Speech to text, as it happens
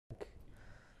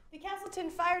The Castleton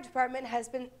Fire Department has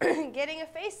been getting a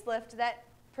facelift that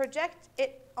projects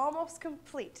it almost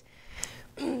complete.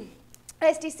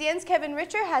 SDCN's Kevin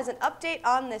Richer has an update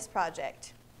on this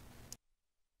project.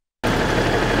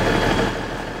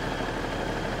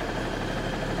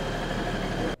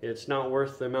 It's not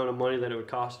worth the amount of money that it would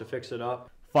cost to fix it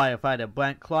up. Firefighter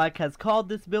Brent Clark has called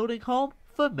this building home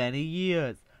for many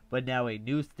years, but now a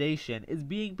new station is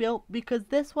being built because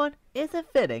this one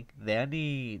isn't fitting their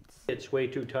needs. It's way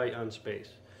too tight on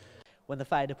space. When the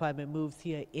fire department moves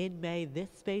here in May, this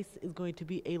space is going to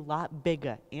be a lot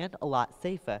bigger and a lot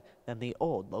safer than the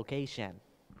old location.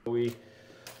 We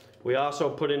also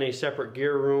put in a separate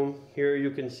gear room. Here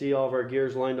you can see all of our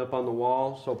gears lined up on the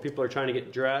wall, so people are trying to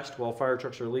get dressed while fire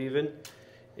trucks are leaving,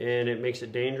 and it makes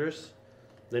it dangerous.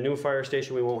 The new fire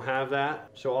station, we won't have that,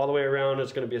 so all the way around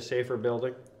it's going to be a safer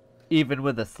building. Even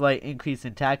with a slight increase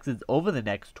in taxes over the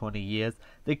next 20 years,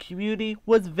 the community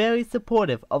was very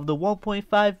supportive of the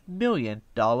 $1.5 million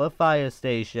fire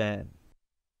station.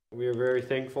 We are very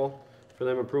thankful for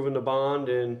them approving the bond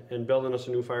and building us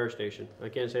a new fire station. I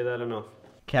can't say that enough.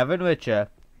 Kevin Richer,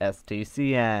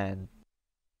 STCN.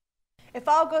 If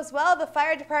all goes well, the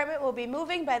fire department will be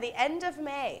moving by the end of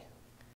May.